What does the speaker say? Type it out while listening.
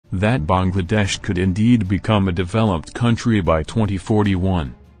that Bangladesh could indeed become a developed country by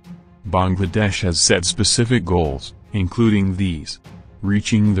 2041. Bangladesh has set specific goals, including these: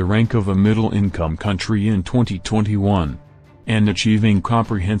 reaching the rank of a middle-income country in 2021, and achieving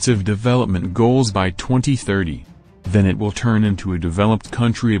comprehensive development goals by 2030. Then it will turn into a developed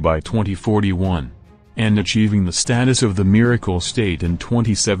country by 2041, and achieving the status of the miracle state in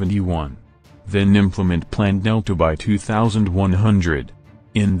 2071. Then implement Plan Delta by 2100.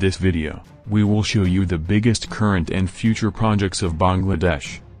 In this video, we will show you the biggest current and future projects of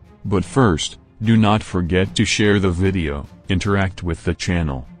Bangladesh. But first, do not forget to share the video, interact with the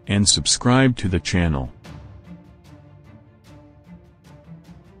channel, and subscribe to the channel.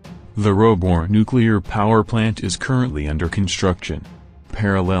 The Robor nuclear power plant is currently under construction,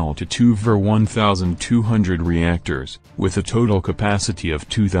 parallel to two VER 1,200 reactors, with a total capacity of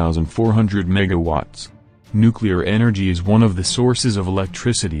 2,400 megawatts. Nuclear energy is one of the sources of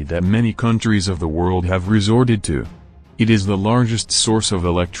electricity that many countries of the world have resorted to. It is the largest source of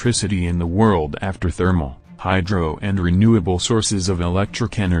electricity in the world after thermal, hydro and renewable sources of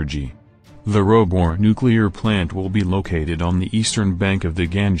electric energy. The Robor nuclear plant will be located on the eastern bank of the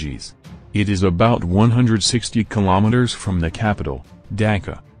Ganges. It is about 160 kilometers from the capital,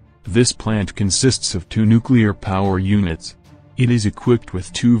 Dhaka. This plant consists of two nuclear power units. It is equipped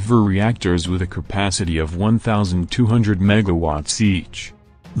with two VER reactors with a capacity of 1,200 megawatts each.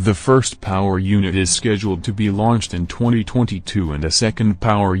 The first power unit is scheduled to be launched in 2022 and a second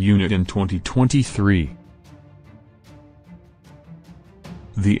power unit in 2023.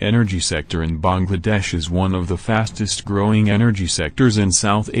 The energy sector in Bangladesh is one of the fastest growing energy sectors in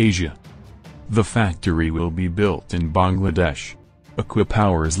South Asia. The factory will be built in Bangladesh,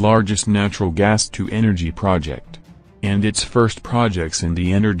 Power's largest natural gas-to-energy project, and its first projects in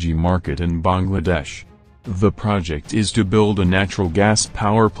the energy market in Bangladesh. The project is to build a natural gas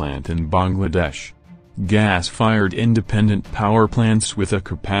power plant in Bangladesh. Gas-fired independent power plants with a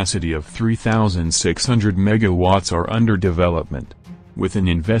capacity of 3,600 megawatts are under development, with an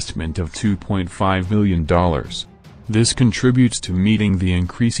investment of $2.5 million. This contributes to meeting the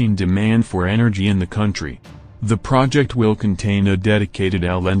increasing demand for energy in the country. The project will contain a dedicated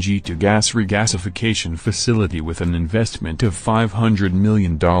LNG to gas regasification facility with an investment of $500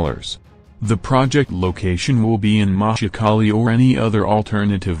 million. The project location will be in Mahakali or any other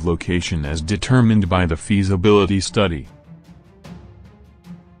alternative location as determined by the feasibility study.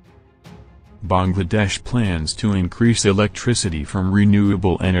 Bangladesh plans to increase electricity from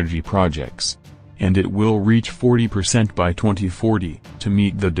renewable energy projects, and it will reach 40% by 2040, to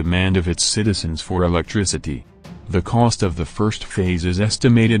meet the demand of its citizens for electricity. The cost of the first phase is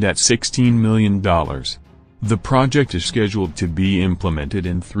estimated at $16 million. The project is scheduled to be implemented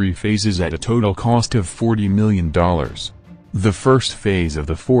in 3 phases at a total cost of $40 million. The first phase of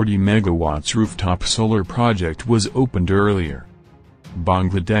the 40 megawatts rooftop solar project was opened earlier.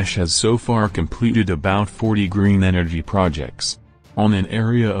 Bangladesh has so far completed about 40 green energy projects, on an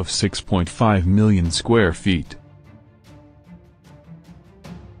area of 6.5 million square feet.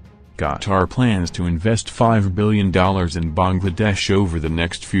 Qatar plans to invest $5 billion in Bangladesh over the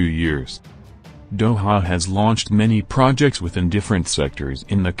next few years. Doha has launched many projects within different sectors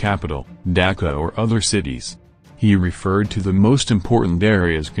in the capital, Dhaka or other cities. He referred to the most important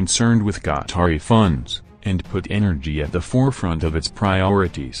areas concerned with Qatari funds, and put energy at the forefront of its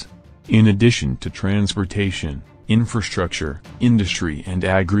priorities. In addition to transportation, infrastructure, industry and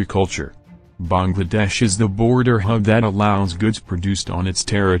agriculture, Bangladesh is the border hub that allows goods produced on its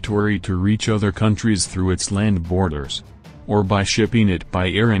territory to reach other countries through its land borders, or by shipping it by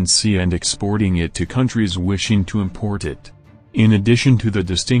air and sea and exporting it to countries wishing to import it. In addition to the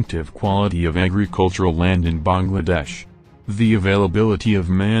distinctive quality of agricultural land in Bangladesh, the availability of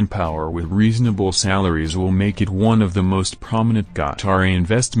manpower with reasonable salaries will make it one of the most prominent Qatari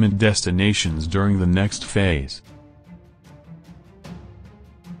investment destinations during the next phase.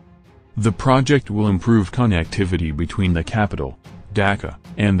 The project will improve connectivity between the capital, Dhaka,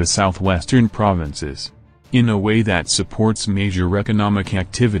 and the southwestern provinces, in a way that supports major economic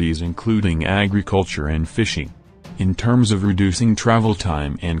activities including agriculture and fishing, in terms of reducing travel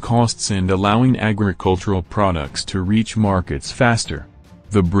time and costs and allowing agricultural products to reach markets faster.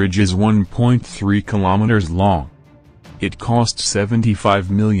 The bridge is 1.3 kilometers long. It cost $75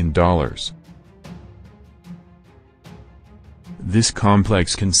 million. This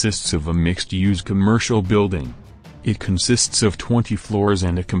complex consists of a mixed-use commercial building. It consists of 20 floors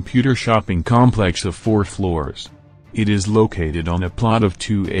and a computer shopping complex of 4 floors. It is located on a plot of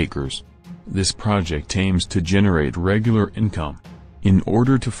 2 acres. This project aims to generate regular income, in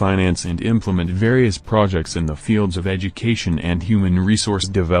order to finance and implement various projects in the fields of education and human resource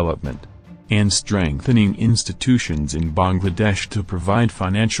development, and strengthening institutions in Bangladesh to provide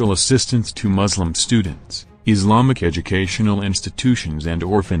financial assistance to Muslim students, Islamic educational institutions and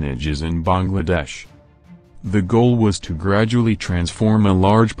orphanages in Bangladesh. The goal was to gradually transform a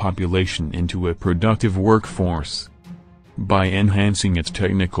large population into a productive workforce by enhancing its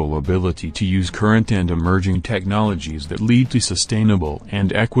technical ability to use current and emerging technologies that lead to sustainable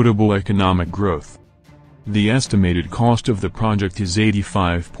and equitable economic growth. The estimated cost of the project is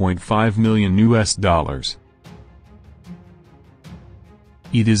 $85.5 million.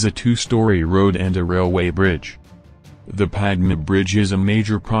 It is a two-story road and a railway bridge. The Padma Bridge is a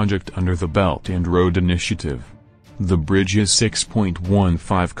major project under the Belt and Road Initiative. The bridge is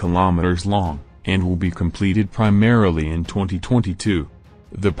 6.15 kilometers long, and will be completed primarily in 2022.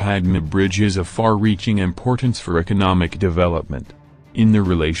 The Padma Bridge is of far-reaching importance for economic development in the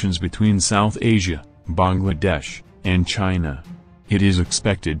relations between South Asia, Bangladesh, and China. It is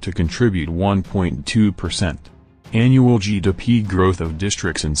expected to contribute 1.2% annual GDP growth of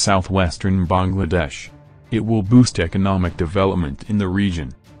districts in southwestern Bangladesh. It will boost economic development in the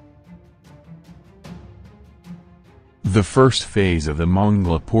region. The first phase of the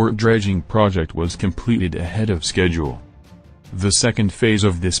Mongla port dredging project was completed ahead of schedule. The second phase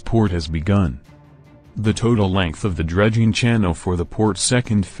of this port has begun. The total length of the dredging channel for the port's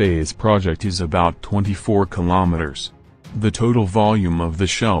second phase project is about 24 kilometers. The total volume of the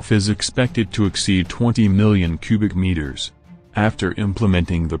shelf is expected to exceed 20 million cubic meters. After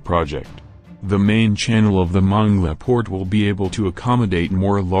implementing the project, the main channel of the Mongla port will be able to accommodate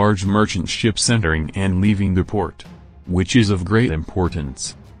more large merchant ships entering and leaving the port, which is of great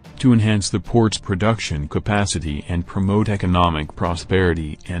importance to enhance the port's production capacity and promote economic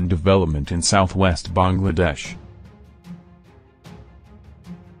prosperity and development in southwest Bangladesh.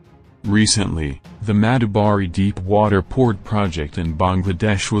 Recently, the Matabari deep-water port project in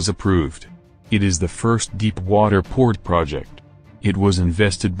Bangladesh was approved. It is the first deep-water port project. It was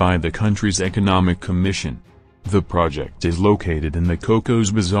invested by the country's Economic Commission. The project is located in the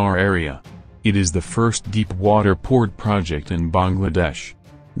Coco's Bazar area. It is the first deep-water port project in Bangladesh,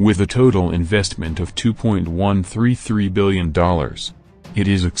 with a total investment of $2.133 billion. It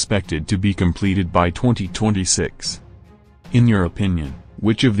is expected to be completed by 2026. In your opinion,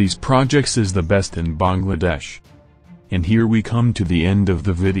 which of these projects is the best in Bangladesh? And here we come to the end of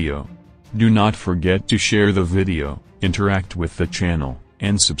the video. Do not forget to share the video, interact with the channel,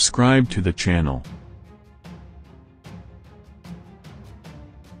 and subscribe to the channel.